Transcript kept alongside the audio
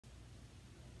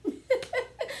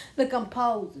Look, I'm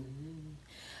posing.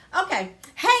 Okay.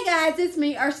 Hey guys, it's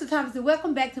me, Ursula Thomas, and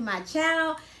welcome back to my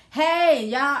channel. Hey,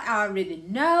 y'all already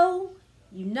know.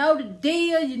 You know the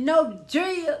deal. You know the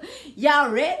drill.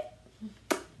 Y'all ready?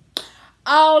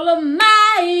 All of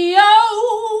my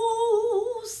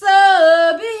old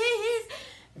subbies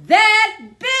that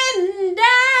been down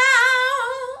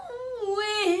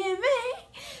with me.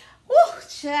 Woo,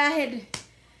 child, I had to,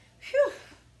 phew,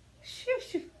 shoo,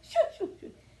 shoo, shoo, shoo,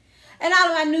 shoo. And all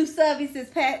of my new subbies that's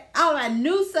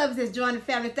joined the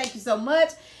family, thank you so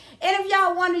much. And if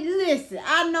y'all wanted to listen,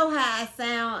 I know how I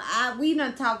sound. We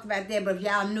done talked about that, but if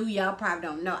y'all knew, y'all probably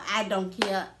don't know. I don't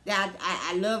care.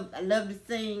 I love to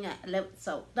sing.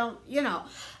 So don't, I don't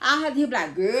have to be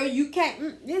like, girl, you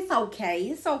can't. It's okay.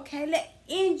 It's okay.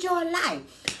 Enjoy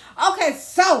life. Okay,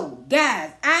 so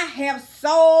guys, I have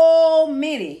so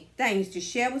many things to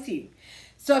share with you.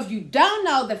 So if you don't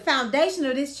know, the foundation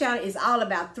of this channel is all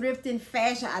about thrifting,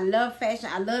 fashion. I love fashion.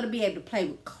 I love to be able to play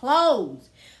with clothes.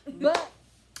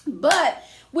 But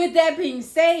with that being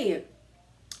said,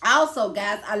 also,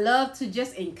 guys, I love to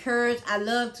just encourage. I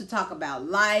love to talk about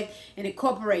life and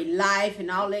incorporate life and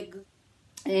all that good.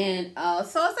 And so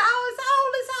it's all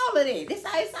of it.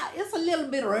 It's a little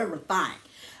bit of everything.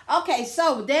 Okay,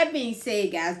 so with that being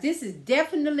said, guys, this is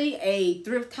definitely a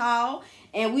thrift haul,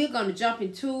 and we're gonna jump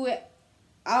into it.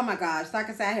 Oh my gosh, like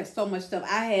I said, I have so much stuff.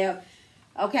 I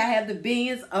have the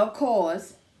beans, of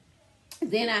course.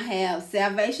 Then I have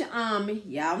Salvation Army.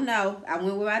 Y'all know, I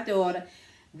went with my daughter.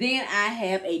 Then I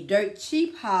have a dirt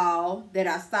cheap haul that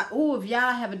I stopped. Oh, if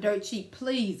y'all have a dirt cheap,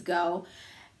 please go.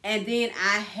 And then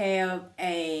I have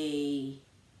a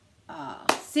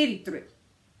city thrift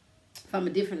from a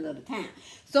different little town.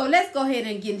 So let's go ahead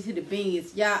and get into the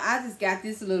beans. Y'all, I just got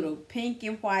this little pink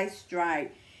and white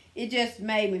stripe. It just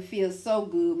made me feel so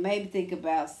good. Made me think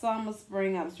about summer,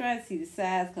 spring. I was trying to see the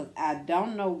size because I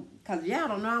don't know. Because y'all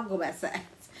don't know, I don't go by size.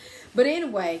 But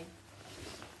anyway,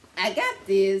 I got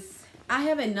this. I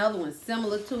have another one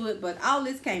similar to it. But all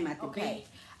this came out the bag.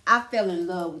 I fell in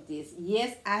love with this.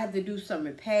 Yes, I have to do some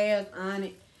repairs on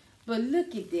it. But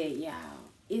look at that, y'all.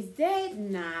 Is that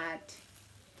not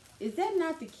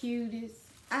the cutest?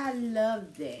 I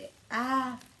love that.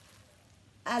 I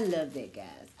love that, guys.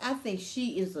 I think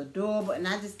she is adorable, and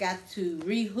I just got to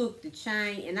rehook the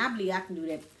chain, and I believe I can do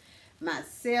that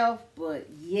myself. But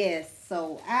yes,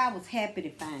 so I was happy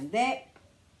to find that.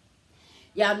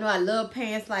 Y'all know I love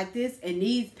pants like this, and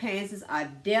these pants are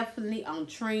definitely on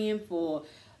trend for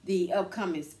the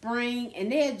upcoming spring,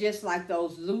 and they're just like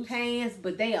those loose pants,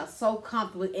 but they are so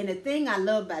comfortable. And the thing I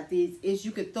love about these is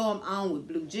you can throw them on with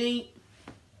blue jeans.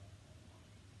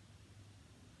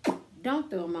 Don't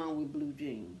throw them on with blue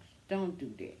jeans. Don't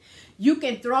do that. You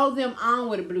can throw them on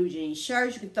with a blue jean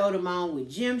shirt. You can throw them on with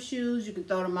gym shoes. You can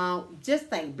throw them on, just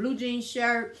think, blue jean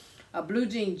shirt, a blue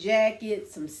jean jacket,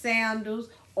 some sandals,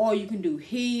 or you can do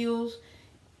heels,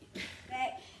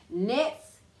 nets.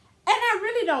 And I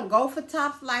really don't go for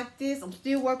tops like this. I'm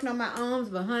still working on my arms,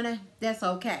 but honey, that's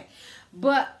okay.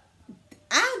 But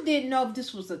I didn't know if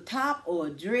this was a top or a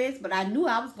dress, but I knew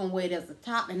I was going to wear it as a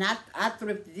top, and I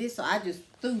thrifted this, so I just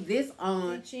threw this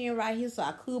on chin right here so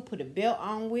I could put a belt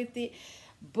on with it.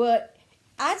 But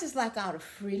I just like all the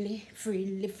frilly. I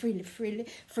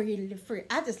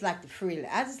just like the frilly.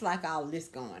 I just like all this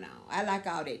going on. I like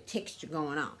all that texture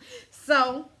going on.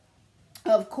 So,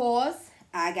 of course,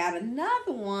 I got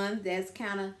another one that's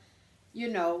kind of,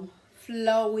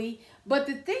 flowy. But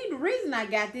the reason I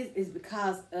got this is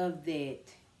because of that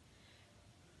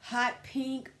hot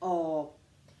pink, or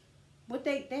what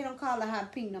they don't call it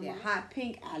hot pink no more. Yeah. Hot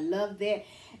pink. I love that.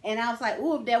 And I was like,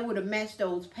 oh, if that would have matched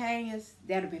those pants,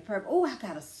 that would be perfect. Oh, I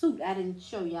got a suit I didn't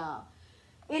show y'all.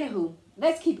 Anywho,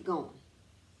 let's keep it going.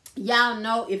 Y'all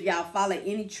know, if y'all follow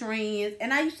any trends,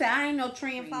 and I used to say I ain't no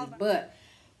trend follower, but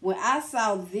when I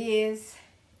saw this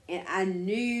and I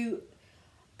knew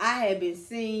I had been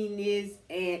seeing this,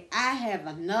 and I have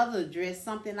another dress,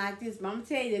 something like this. But I'm going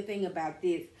to tell you the thing about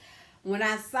this. When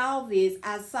I saw this,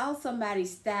 I saw somebody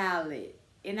style it,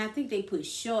 and I think they put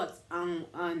shorts on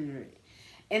under it.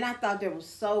 And I thought that was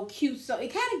so cute. So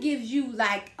it kind of gives you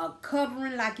like a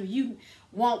covering, like if you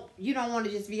don't want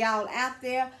to just be all out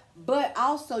there. But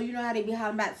also, you know how they be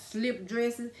talking about slip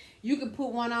dresses. You can put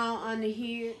one on under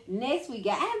here. Next I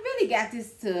really got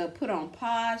this to put on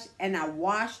Posh, and I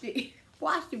washed it.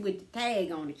 Washed it with the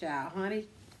tag on it, y'all, honey.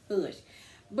 Hush.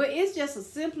 But it's just a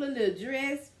simpler little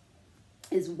dress.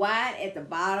 It's wide at the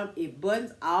bottom. It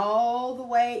buttons all the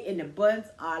way, and the buttons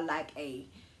are like a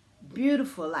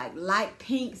beautiful, like light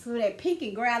pink. So that pink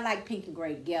and gray, I like pink and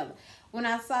gray together. When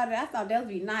I saw that, I thought that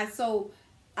would be nice. So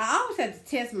I always had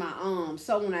to test my arm.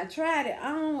 So when I tried it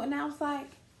on, and I was like,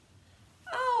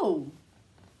 Oh,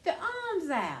 the arms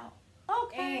out.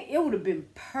 Okay. And it would have been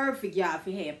perfect, y'all, if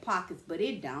it had pockets, but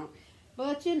it don't.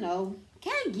 But, you know,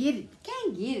 can't get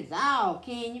it all,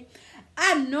 can you?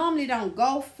 I normally don't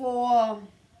go for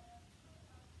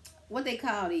what they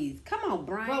call these. Come on,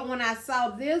 Brian. But when I saw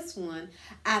this one,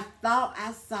 I thought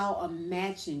I saw a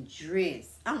matching dress.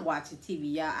 I'm watching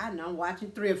TV, y'all. I know I'm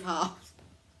watching Thrift House.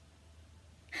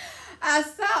 I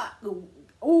saw,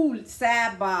 ooh,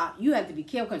 sidebar. You have to be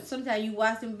careful because sometimes you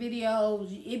watch them videos,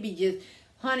 it be just,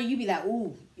 honey, you be like,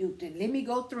 ooh, let me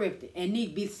go thrifting. And need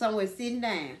to be somewhere sitting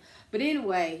down. But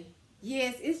anyway,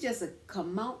 yes, it's just a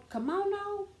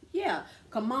kimono. Yeah,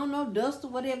 kimono, duster,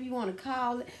 whatever you want to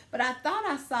call it. But I thought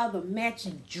I saw the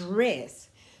matching dress.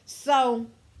 So,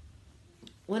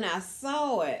 when I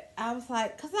saw it, I was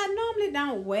like, because I normally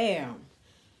don't wear them.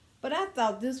 But I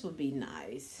thought this would be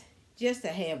nice. Just to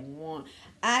have one.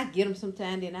 I get them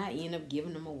sometime, then I end up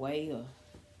giving them away or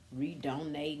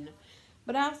redonating them.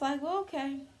 But I was like, well,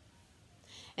 okay.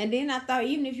 And then I thought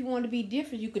even if you want to be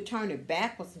different, you could turn it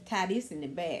backwards and tie this in the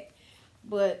back.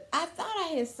 But I thought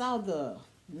I had saw the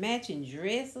matching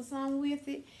dress or something with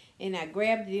it, and I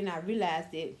grabbed it and I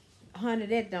realized that, honey,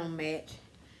 that don't match.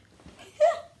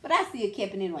 But I still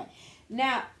kept it anyway.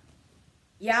 Now,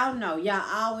 y'all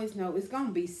always know it's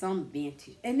gonna be some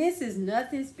vintage, and this is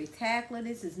nothing spectacular.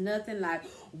 This is nothing like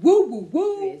woo woo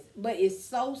woo, but it's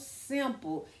so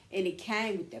simple, and it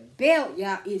came with the belt,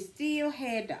 y'all. It still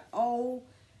had the old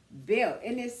belt,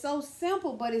 and it's so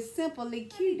simple, but it's simply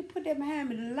cute. To put that behind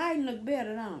me, the lighting look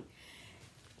better, don't it?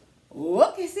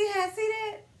 Okay, see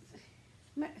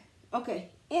that? Okay,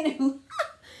 anywho.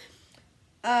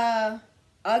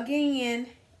 Again,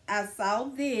 I saw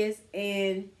this,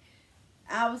 and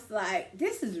I was like,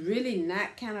 this is really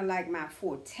not kind of like my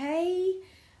forte,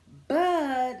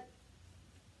 but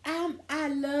I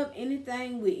love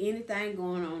anything with anything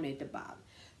going on at the bottom.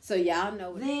 So y'all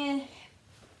know. Then,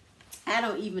 I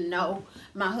don't even know.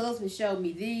 My husband showed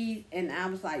me these, and I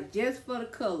was like, just for the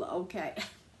color, okay.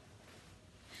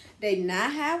 They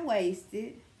not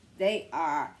high-waisted. They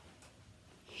are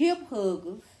hip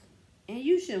huggers. And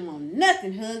you shouldn't want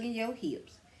nothing hugging your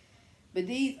hips. But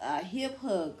these are hip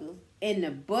huggers. And the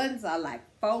buttons are like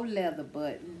faux leather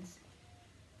buttons.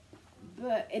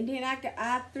 And then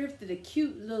I thrifted a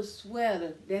cute little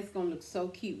sweater. That's going to look so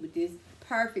cute with this.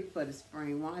 Perfect for the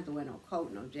spring. Won't have to wear no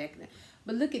coat, no jacket.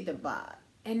 But look at the bottom.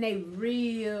 And they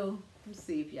real. Let me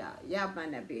see if y'all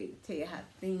might not be able to tell how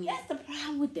thin. That's the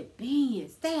problem with the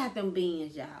beans. Stay out them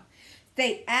beans, y'all.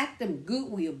 Stay out them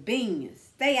Goodwill beans.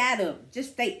 Stay out of them.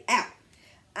 Just stay out.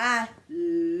 I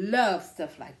love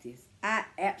stuff like this. I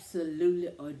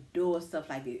absolutely adore stuff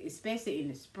like this. Especially in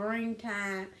the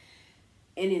springtime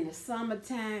and in the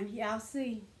summertime. Y'all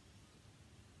see?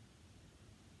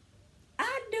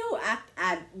 I do.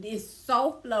 It's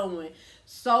so flowing.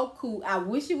 So cool. I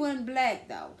wish it wasn't black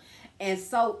though. And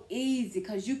so easy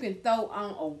because you can throw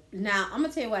on now I'm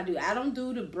gonna tell you what I do. I don't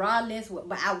do the braless,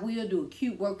 but I will do a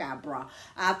cute workout bra.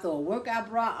 I throw a workout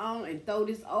bra on and throw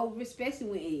this over, especially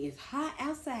when it is hot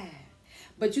outside.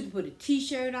 But you can put a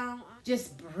t-shirt on.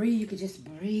 Just breathe. You can just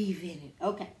breathe in it.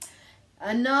 Okay.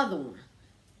 Another one.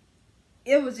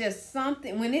 It was just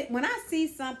something when I see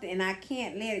something and I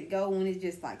can't let it go, when it's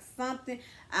just like something,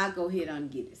 I go ahead and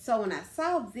get it. So when I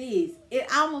saw this, it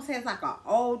almost has like an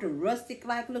older rustic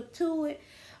like look to it,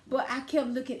 but I kept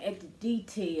looking at the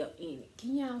detail in it.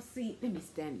 Can y'all see? Let me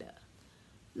stand up.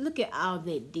 Look at all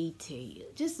that detail.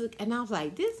 Just look, and I was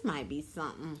like, this might be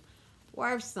something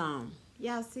worth some.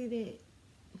 Y'all see that?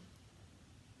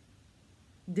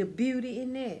 The beauty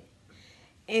in that.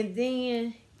 And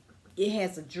then it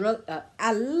has a drug.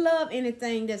 I love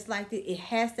anything that's like this. It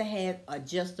has to have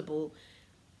adjustable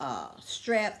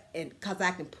straps, and because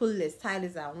I can pull it as tight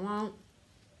as I want.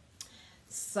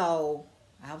 So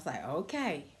I was like,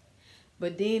 okay.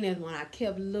 But then when I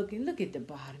kept looking, look at the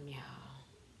bottom, y'all.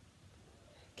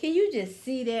 Can you just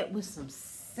see that with some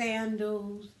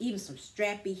sandals, even some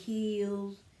strappy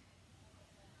heels?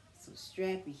 Some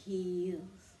strappy heels.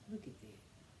 Look at that.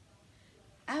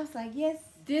 I was like, yes,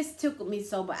 this tickled me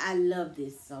so, but I love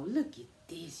this so. Look at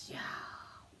this, y'all.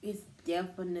 It's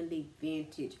definitely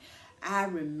vintage. I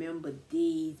remember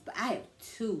these, but I have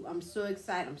two. I'm so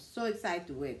excited. I'm so excited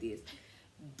to wear this.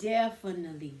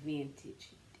 Definitely vintage.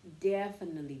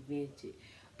 Definitely vintage.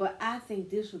 But I think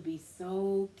this would be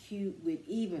so cute with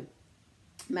even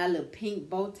my little pink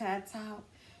bow tie top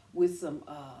with some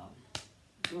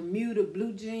Bermuda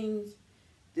blue jeans,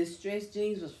 distressed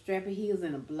jeans with strappy heels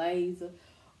and a blazer.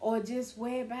 Or just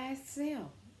wear it by itself.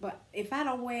 But if I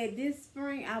don't wear it this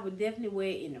spring, I would definitely wear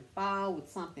it in the fall with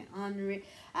something under it.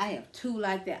 I have two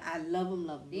like that. I love them,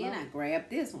 love them. Then I grabbed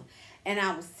this one. And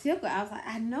I was tickled. I was like,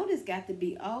 I know this got to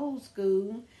be old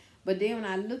school. But then when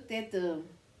I looked at the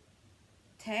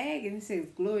tag and it says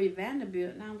Gloria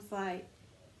Vanderbilt, and I was like,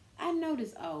 I know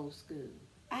this old school.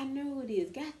 I know it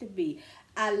is. Got to be.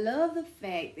 I love the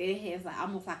fact that it has like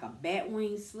almost like a bat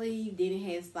wing sleeve. Then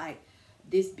it has like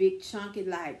this big chunky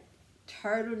like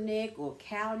turtleneck or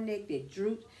cow neck that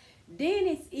droops. Then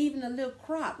it's even a little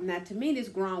crop. Now to me, this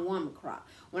grown woman crop.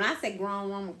 When I say grown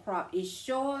woman crop, it's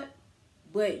short,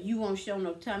 but you won't show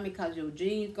no tummy because your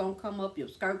jeans gonna come up, your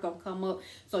skirt gonna come up.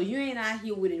 So you ain't out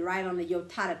here with it right under your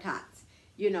tots.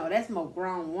 You know, that's more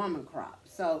grown woman crop.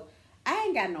 So I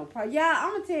ain't got no problem. Y'all,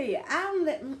 I'm gonna tell you, I don't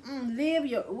let live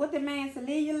your, what the man said,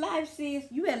 live your life, sis.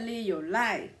 You better live your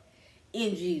life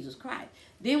in Jesus Christ.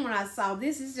 Then when I saw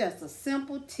this, is just a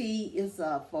simple tee. It's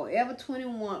a Forever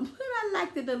 21. But I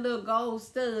liked it, the little gold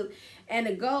studs. And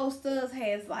the gold studs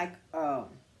has like a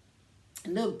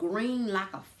little green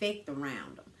like effect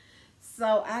around them.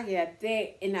 So I got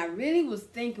that. And I really was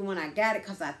thinking when I got it,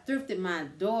 because I thrifted my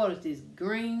daughter's this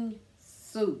green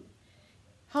suit.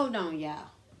 Hold on, y'all.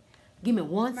 Give me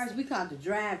one commercial. We call it the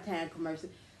drive time commercial.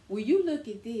 Will you look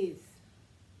at this?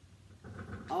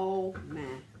 Oh my.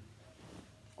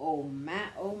 Oh my,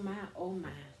 oh my, oh my.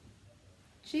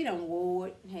 She done wore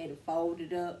it, had it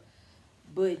folded up.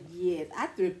 But yes, I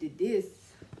thrifted this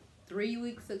 3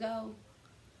 weeks ago.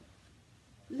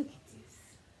 Look at this.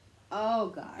 Oh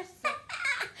gosh.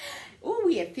 Oh,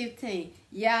 we at 15.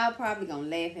 Y'all probably gonna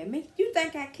laugh at me. You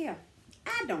think I care?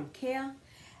 I don't care.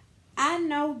 I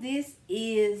know this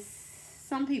is,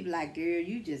 some people like, girl,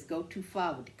 you just go too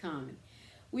far with the comment.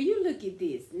 Well, you look at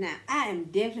this. Now, I am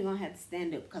definitely going to have to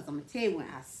stand up because I'm going to tell you when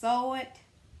I saw it,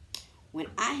 when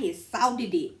I had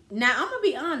salted it. Now, I'm going to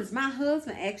be honest. My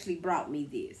husband actually brought me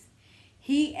this.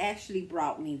 He actually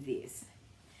brought me this.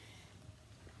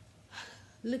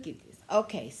 Look at this.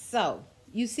 Okay, so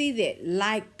you see that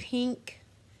light pink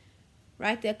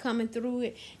right there coming through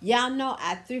it? Y'all know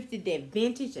I thrifted that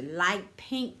vintage light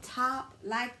pink top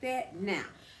like that. Now,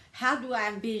 how do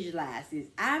I visualize this?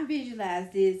 I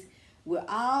visualize this with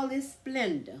all this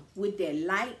splendor, with that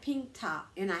light pink top,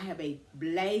 and I have a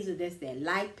blazer that's that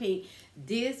light pink.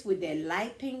 This with that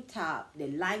light pink top,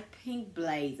 that light pink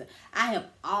blazer. I have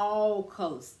all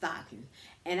color stockings,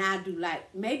 and I do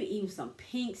like maybe even some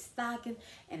pink stockings,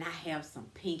 and I have some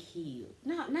pink heels.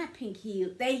 No, not pink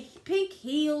heels. They pink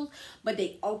heels, but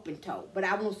they open toe. But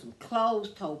I want some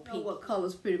closed toe pink. You know what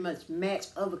colors pretty much match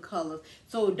other colors,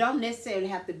 so it don't necessarily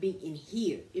have to be in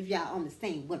here. If y'all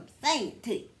understand what I'm saying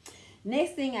to you.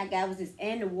 Next thing I got was this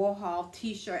Andy Warhol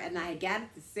t-shirt, and I got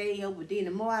it to sale, but then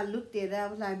the more I looked at it, I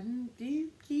was like,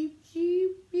 it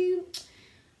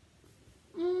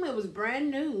was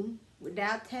brand new,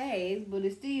 without tags, but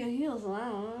it still heels.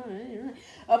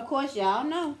 Of course, y'all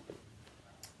know.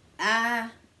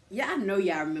 Y'all know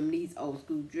y'all remember these old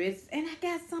school dresses, and I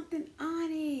got something on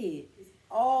it.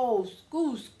 Oh,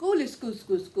 school.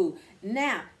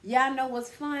 Now, y'all know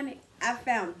what's funny? I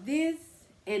found this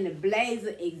and the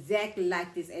blazer exactly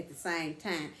like this at the same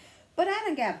time. But I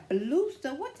done got blue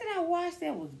stuff. What did I wash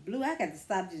that was blue? I got to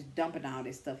stop just dumping all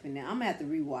this stuff in there. I'm going to have to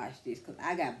rewash this because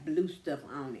I got blue stuff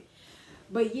on it.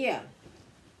 But yeah,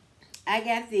 I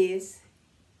got this,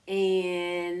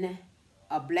 and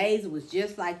a blazer was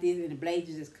just like this, and the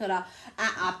blazer just cut off.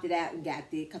 I opted out and got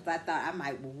this because I thought I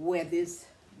might wear this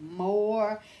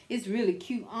more. It's really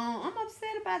cute on. I'm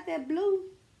upset about that blue.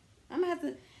 I'm going to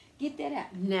have to get that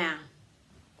out. Now,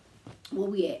 when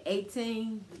we at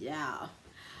 18, y'all,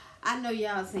 I know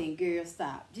y'all saying, girl,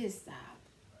 stop. Just stop.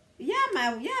 Y'all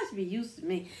should be used to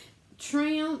me.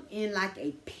 Trim in like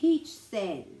a peach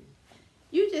satin.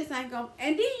 You just ain't gonna.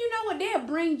 And then you know what? They'll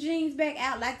bring jeans back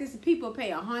out like this, and people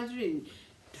pay $150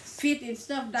 and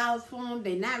stuff dollars for them.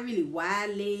 They're not really wide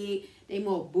leg. They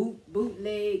more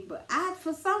bootleg. But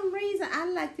for some reason,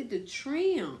 I liked it to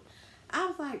trim. I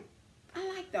was like, I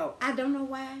like those. I don't know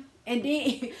why. And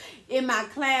then in my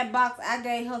client box, I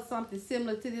gave her something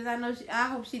similar to this. I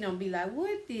hope she don't be like,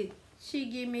 what did she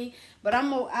give me? But I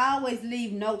always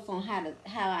leave notes on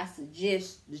how I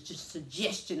suggest the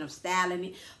suggestion of styling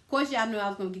it. Of course, y'all knew I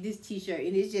was gonna get this T-shirt,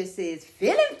 and it just says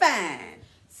 "feeling fine"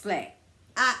 slack.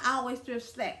 I always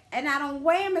thrift slack, and I don't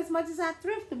wear them as much as I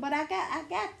thrift them, but I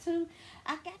got to.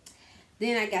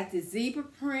 Then I got the zebra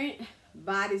print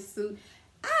bodysuit.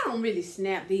 I don't really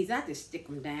snap these. I just stick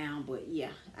them down. But yeah,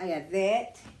 I got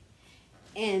that.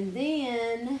 And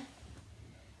then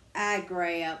I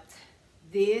grabbed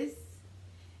this.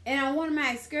 And on one of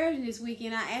my excursions this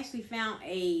weekend, I actually found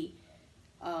a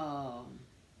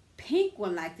pink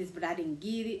one like this, but I didn't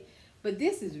get it. But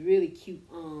this is really cute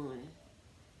on.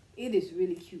 It is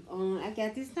really cute on. I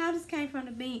got this. Now this came from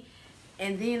the Bean.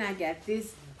 And then I got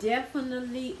this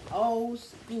definitely old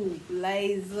school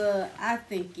blazer. I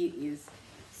think it is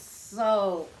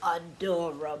so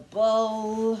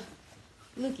adorable.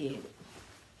 Look at it.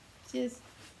 Just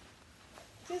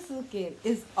look at it.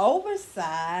 It's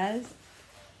oversized.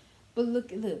 But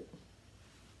look.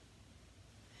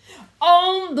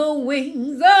 On the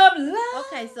wings of love.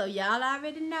 Okay, so y'all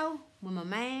already know when my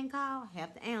man called, I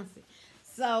have to answer.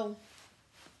 So,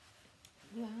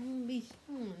 well, I'm gonna be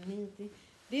showing anything.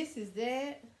 This is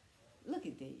that. Look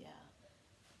at that, y'all.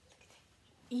 Look at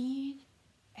that. In,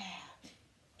 out,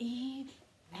 in,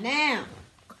 out. Now,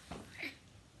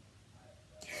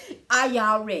 are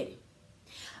y'all ready?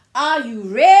 Are you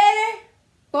ready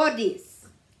for this?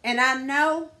 And I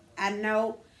know,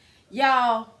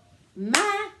 y'all,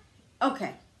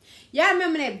 okay. Y'all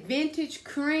remember that vintage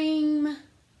cream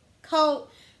coat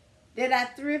that I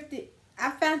thrifted? I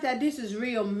found out this is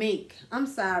real mink. I'm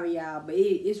sorry, y'all, but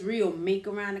it's real mink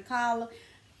around the collar.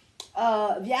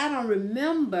 If y'all don't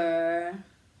remember,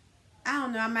 I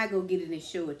don't know. I might go get it and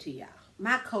show it to y'all.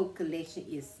 My coat collection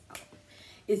is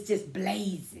it's just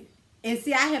blazing. And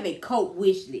see, I have a coat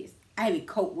wish list.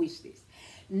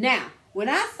 Now, when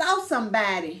I saw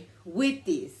somebody with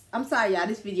this, I'm sorry, y'all,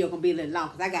 this video gonna be a little long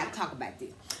because I gotta talk about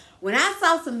this. When I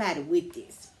saw somebody with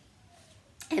this,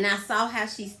 and I saw how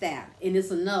she styled, and it's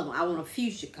another one. I want a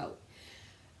fuchsia coat.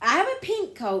 I have a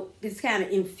pink coat that's kind of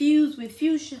infused with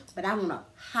fuchsia, but I want a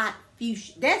hot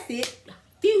fuchsia. That's it,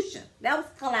 fuchsia. That was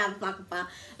the color I was looking for.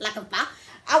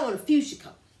 I want a fuchsia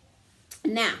coat.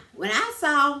 Now, when I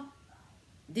saw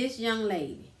this young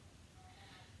lady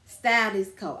style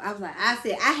this coat, I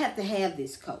said, I have to have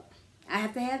this coat. I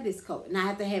have to have this coat, and I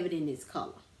have to have it in this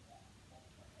color.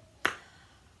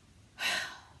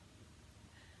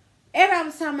 Everybody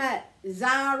was talking about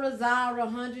Zara,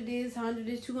 100 is,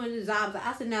 200 Zara.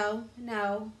 I said, no,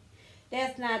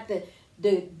 that's not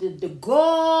the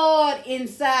God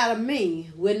inside of me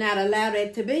would not allow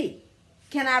that to be.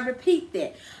 Can I repeat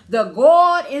that? The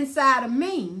God inside of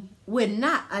me would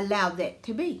not allow that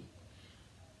to be.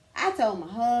 I told my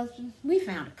husband, we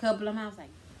found a couple of them. I was like,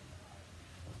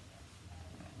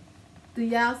 do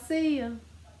y'all see her?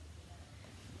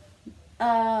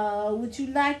 Would you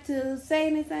like to say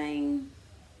anything?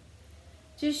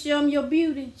 Just show them your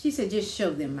beauty. She said, just show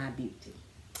them my beauty.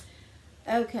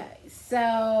 Okay,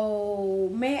 so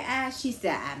may I? She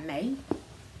said, I may.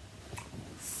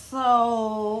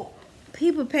 So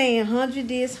people paying 100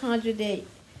 this, 100 that.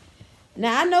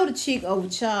 Now I know the chick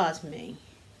overcharged me,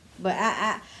 but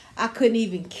I couldn't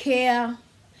even care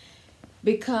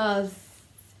because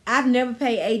I've never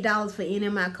paid $8 for any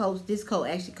of my coats. This coat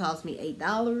actually cost me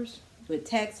 $8 with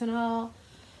tax and all.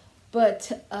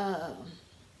 But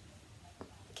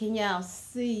can y'all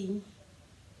see?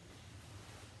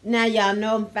 Now y'all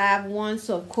know I'm 5'1",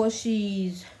 so of course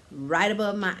she's right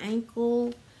above my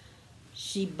ankle.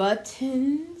 She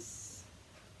buttons.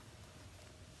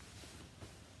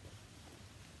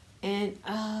 And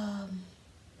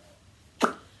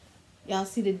y'all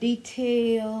see the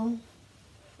detail.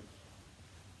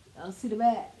 Y'all see the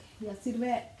back. Y'all see the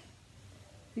back.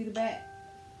 See the back.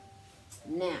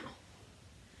 Now,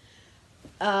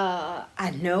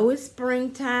 I know it's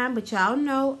springtime, but y'all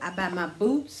know I buy my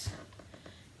boots,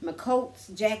 my coats,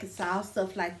 jackets, all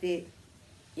stuff like that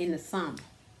in the summer.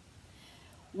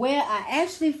 Well, I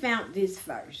actually found this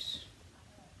first,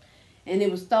 and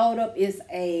it was thrown up. It's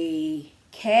a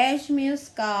cashmere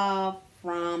scarf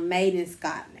from Made in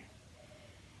Scotland.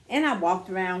 And I walked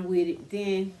around with it.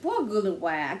 Then, for a good little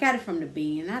while, I got it from the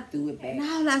bin. I threw it back. And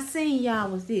all I seen, y'all,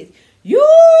 was this.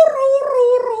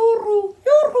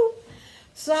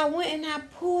 So I went and I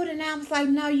pulled it, and I was like,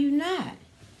 no, you're not.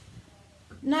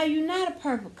 No, you're not a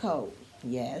purple coat.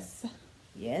 Yes,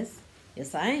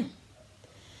 I am.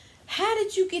 How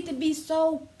did you get to be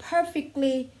so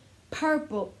perfectly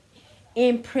purple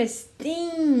in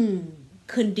pristine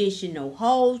condition? No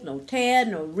holes, no tears,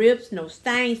 no rips, no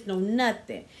stains, no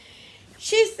nothing.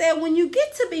 She said, when you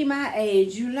get to be my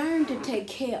age, you learn to take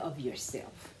care of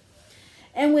yourself.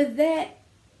 And with that,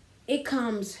 it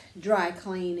comes dry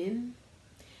cleaning,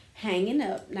 hanging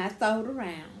up, not thrown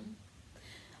around.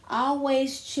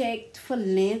 Always checked for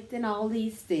length and all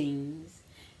these things.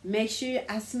 Make sure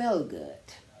I smell good.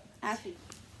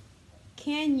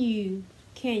 Can you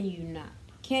not?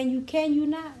 Can you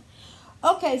not?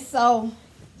 Okay, so,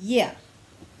 yeah.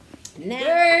 Now,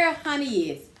 girl, honey,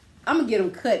 yes. I'm going to get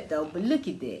them cut, though, but look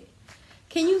at that.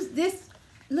 Can you,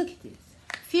 look at this.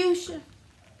 Fuchsia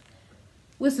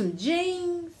with some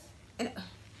jeans. And,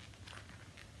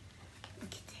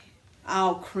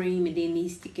 all cream and then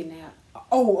these sticking out.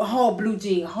 Oh, a whole blue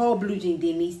jean,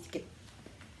 then these sticking.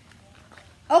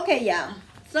 Okay, y'all.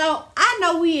 So I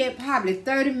know we at probably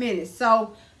 30 minutes.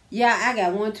 So yeah, I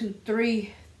got 1, 2,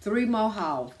 3 more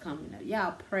hauls coming up.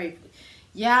 Y'all pray for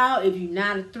y'all. If you're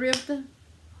not a thrifter,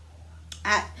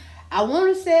 I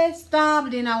want to say stop,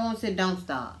 but then I want to say don't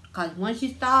stop. Because once you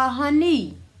start,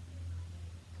 honey,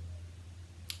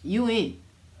 you in.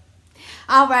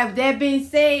 All right, with that being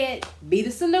said, be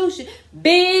the solution.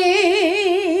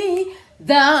 Be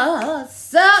the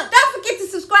solution. Don't forget to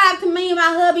subscribe to me and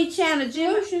my hubby channel,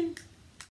 Juice.